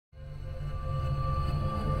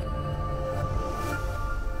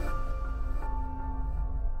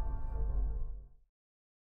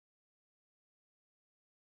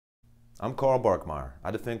I'm Barkemeyer.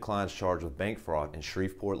 I defend clients charged with bank fraud in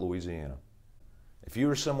Shreveport, Louisiana. If you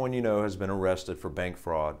or someone you know has been arrested for bank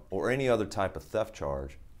fraud or any other type of theft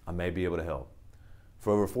charge, I may be able to help.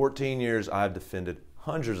 For over 14 years, I have defended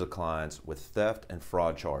hundreds of clients with theft and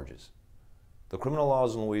fraud charges. The criminal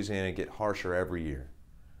laws in Louisiana get harsher every year.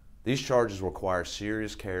 These charges require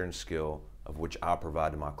serious care and skill, of which I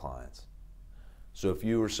provide to my clients. So if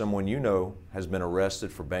you or someone you know has been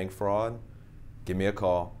arrested for bank fraud, give me a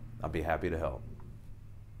call. I'll be happy to help.